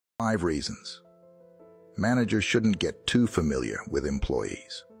5 reasons managers shouldn't get too familiar with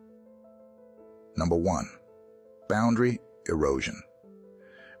employees. Number 1. Boundary erosion.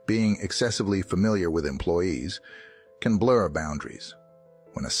 Being excessively familiar with employees can blur boundaries.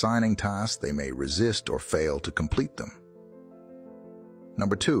 When assigning tasks, they may resist or fail to complete them.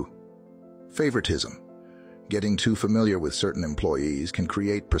 Number 2. Favoritism. Getting too familiar with certain employees can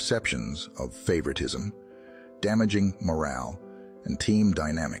create perceptions of favoritism, damaging morale and team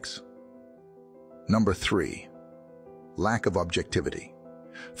dynamics. Number 3. Lack of objectivity.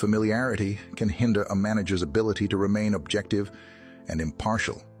 Familiarity can hinder a manager's ability to remain objective and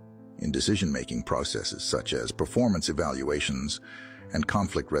impartial in decision-making processes such as performance evaluations and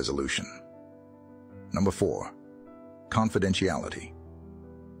conflict resolution. Number 4. Confidentiality.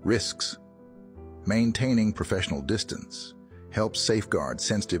 Risks. Maintaining professional distance helps safeguard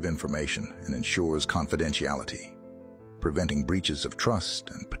sensitive information and ensures confidentiality, preventing breaches of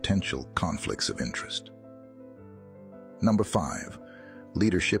trust and potential conflicts of interest. Number 5.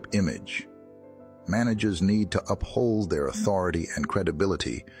 Leadership image. Managers need to uphold their authority and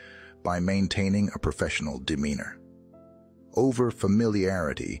credibility by maintaining a professional demeanor.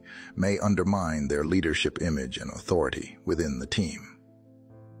 Over-familiarity may undermine their leadership image and authority within the team.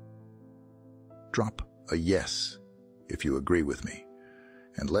 Drop a yes if you agree with me,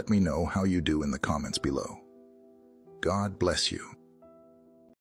 and let me know how you do in the comments below. God bless you.